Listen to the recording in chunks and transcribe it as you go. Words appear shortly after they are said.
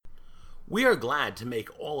We are glad to make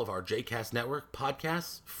all of our JCast Network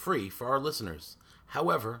podcasts free for our listeners.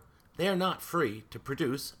 However, they are not free to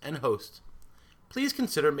produce and host. Please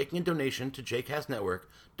consider making a donation to JCast Network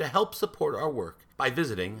to help support our work by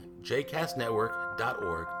visiting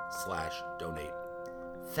jcastnetwork.org/donate.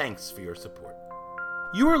 Thanks for your support.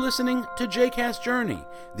 You are listening to JCast Journey,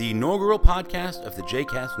 the inaugural podcast of the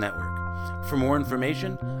JCast Network. For more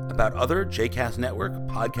information about other JCast Network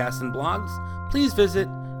podcasts and blogs, please visit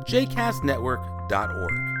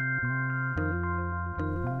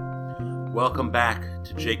jcastnetwork.org. Welcome back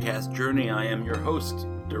to JCast Journey. I am your host,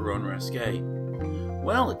 Daron Rasquet.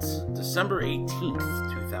 Well, it's December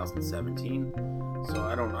 18th, 2017, so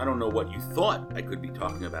I don't know what you thought I could be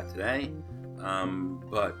talking about today,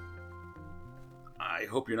 but I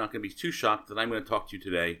hope you're not going to be too shocked that I'm going to talk to you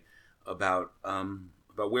today about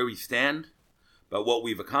where we stand, about what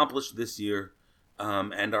we've accomplished this year,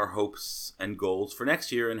 and our hopes and goals for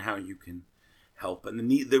next year, and how you can help, and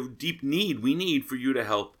the deep need we need for you to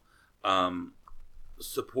help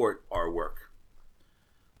support our work.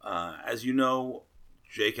 As you know,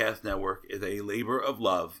 JCast Network is a labor of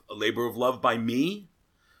love by me,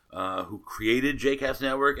 who created JCast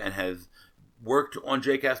Network and has worked on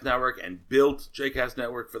JCast Network and built JCast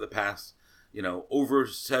Network for the past, over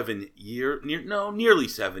 7 years. Nearly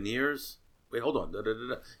 7 years. Wait, hold on.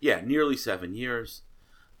 Yeah, nearly 7 years.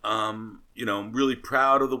 I'm really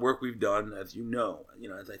proud of the work we've done, as you know.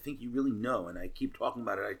 As I think you really know, and I keep talking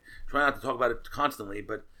about it. I try not to talk about it constantly,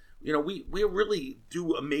 but we really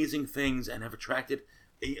do amazing things and have attracted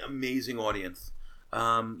an amazing audience.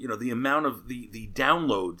 The amount of the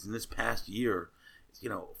downloads in this past year,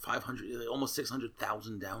 500, almost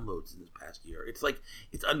 600,000 downloads in this past year. It's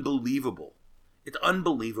unbelievable. It's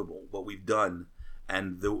unbelievable what we've done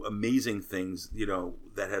and the amazing things,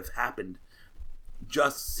 that have happened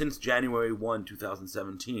just since January 1,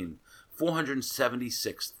 2017.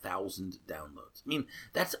 476,000 downloads. I mean,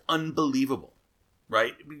 that's unbelievable,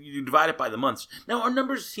 right? You divide it by the months. Now, our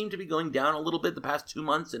numbers seem to be going down a little bit the past 2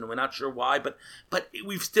 months, and we're not sure why, but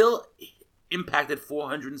we've still impacted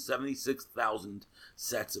 476,000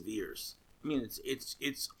 sets of ears. I mean,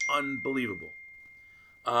 it's unbelievable,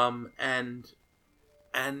 and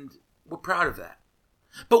we're proud of that.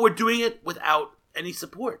 But we're doing it without any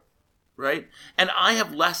support, right? And I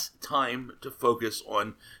have less time to focus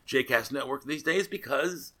on JCast Network these days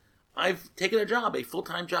because I've taken a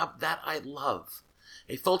full-time job that I love,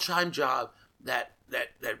 a full-time job that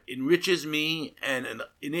enriches me and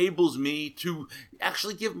enables me to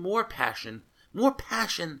actually give more passion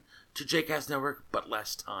to JCast Network, but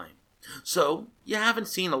less time. So, you haven't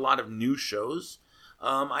seen a lot of new shows.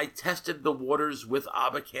 I tested the waters with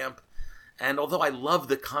ABBA Camp, and although I love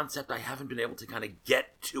the concept, I haven't been able to kind of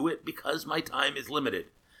get to it because my time is limited.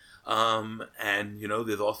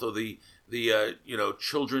 There's also the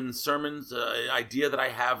children's sermons idea that I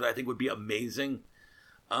have that I think would be amazing.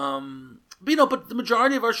 But the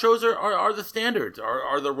majority of our shows are the standards,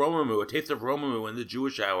 are the Romamu, A Taste of Romamu, and the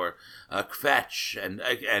Jewish Hour, Kvetch, and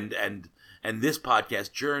this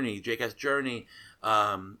podcast, Journey, JCast Journey,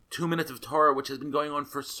 2 Minutes of Torah, which has been going on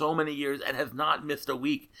for so many years and has not missed a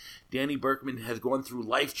week. Danny Berkman has gone through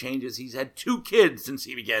life changes. He's had 2 kids since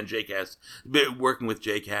he began JCast, working with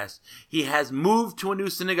JCast. He has moved to a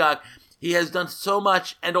new synagogue. He has done so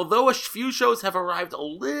much, and although a few shows have arrived a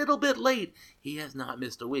little bit late, he has not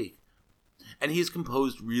missed a week. And he's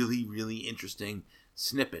composed really, really interesting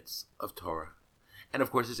snippets of Torah. And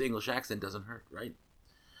of course, his English accent doesn't hurt, right?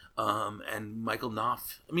 And Michael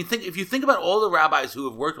Knopf. I mean, if you think about all the rabbis who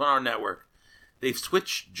have worked on our network, they've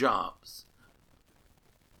switched jobs.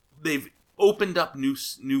 They've opened up new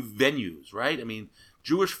venues, right? I mean,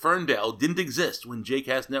 Jewish Ferndale didn't exist when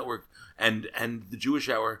JCast Network and the Jewish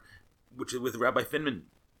Hour, which is with Rabbi Finman,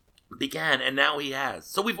 began, and now he has.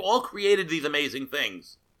 So we've all created these amazing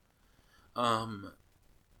things. And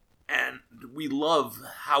we love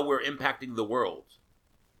how we're impacting the world.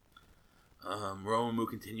 Romamu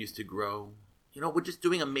continues to grow. We're just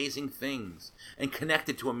doing amazing things and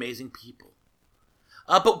connected to amazing people.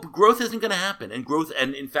 But growth isn't going to happen. And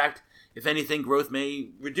in fact, if anything, growth may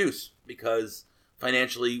reduce because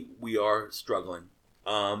financially we are struggling.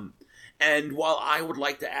 And while I would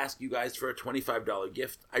like to ask you guys for a $25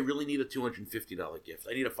 gift, I really need a $250 gift.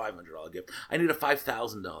 I need a $500 gift. I need a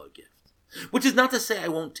 $5,000 gift. Which is not to say I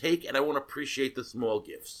won't take and I won't appreciate the small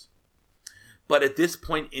gifts. But at this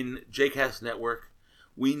point in JCast Network,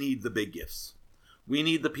 we need the big gifts. We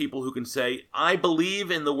need the people who can say, I believe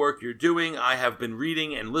in the work you're doing. I have been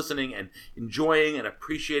reading and listening and enjoying and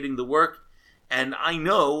appreciating the work. And I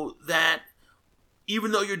know that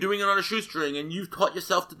even though you're doing it on a shoestring and you've taught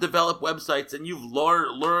yourself to develop websites and you've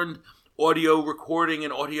learned audio recording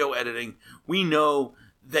and audio editing. We know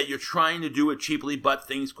that you're trying to do it cheaply, but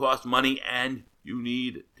things cost money and you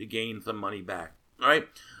need to gain some money back. All right?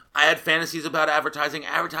 I had fantasies about advertising.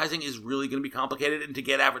 Advertising is really going to be complicated, and to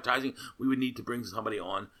get advertising, we would need to bring somebody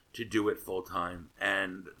on to do it full time,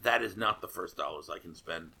 and that is not the first dollars I can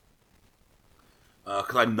spend,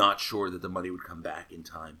 because I'm not sure that the money would come back in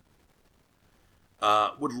time.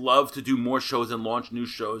 Would love to do more shows and launch new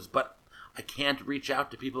shows, but I can't reach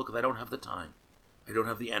out to people because I don't have the time. I don't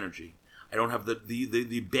have the energy. I don't have the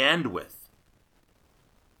bandwidth.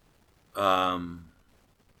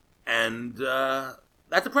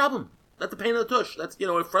 That's a problem. That's a pain in the tush. That's,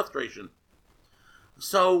 a frustration.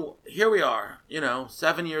 So here we are,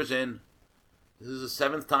 7 years in. This is the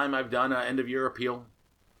 7th time I've done an end-of-year appeal.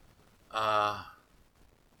 And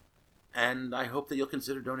I hope that you'll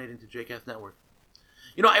consider donating to JCast Network.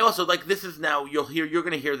 I also, this is now, you're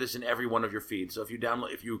going to hear this in every one of your feeds. So if you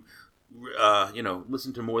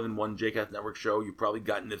listen to more than one JCast Network show, you've probably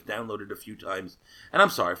gotten this downloaded a few times. And I'm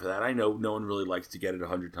sorry for that. I know no one really likes to get it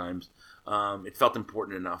 100 times. It felt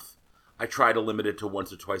important enough. I try to limit it to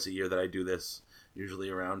once or twice a year that I do this, usually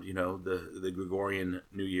around, the Gregorian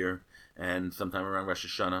New Year and sometime around Rosh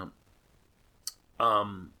Hashanah.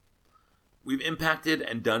 We've impacted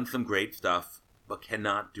and done some great stuff, but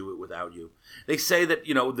cannot do it without you. They say that,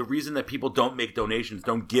 the reason that people don't make donations,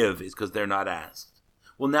 don't give, is because they're not asked.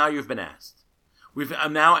 Well, now you've been asked.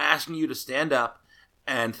 I'm now asking you to stand up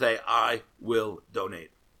and say, I will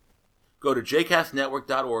donate. Go to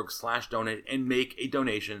jcastnetwork.org/donate and make a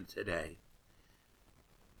donation today.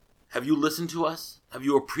 Have you listened to us? Have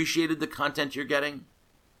you appreciated the content you're getting?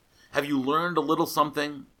 Have you learned a little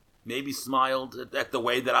something? Maybe smiled at the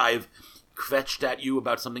way that I've fetched at you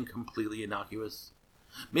about something completely innocuous?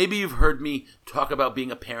 Maybe you've heard me talk about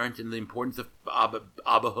being a parent and the importance of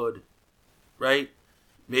Abbahood, right?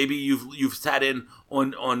 Maybe you've sat in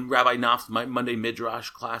on Rabbi Knopf's Monday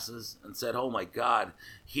Midrash classes and said, "Oh my God,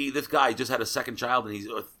 this guy just had a second child and he's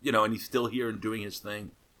still here and doing his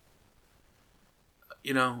thing."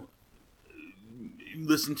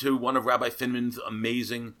 Listen to one of Rabbi Finman's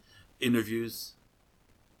amazing interviews.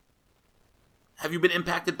 Have you been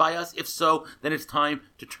impacted by us? If so, then it's time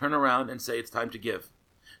to turn around and say it's time to give.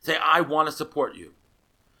 Say, I want to support you.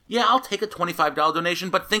 Yeah, I'll take a $25 donation,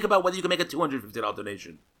 but think about whether you can make a $250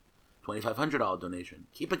 donation, $2,500 donation.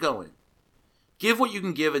 Keep it going. Give what you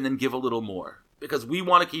can give and then give a little more, because we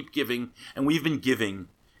want to keep giving, and we've been giving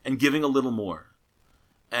and giving a little more.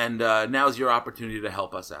 And now's your opportunity to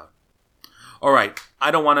help us out. All right,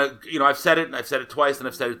 I don't want to, I've said it, and I've said it twice, and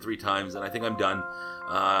I've said it 3 times, and I think I'm done.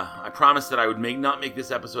 I promised that I would not make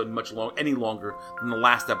this episode any longer than the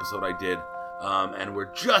last episode I did. And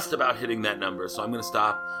we're just about hitting that number, so I'm going to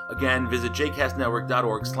stop. Again, visit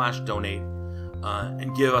jcastnetwork.org/donate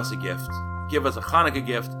and give us a gift. Give us a Hanukkah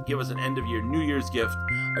gift. Give us an end-of-year New Year's gift.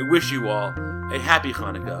 I wish you all a happy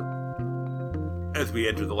Hanukkah as we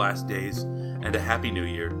enter the last days, and a happy New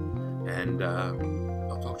Year. And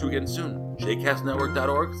I'll talk to you again soon.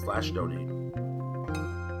 jcastnetwork.org/donate.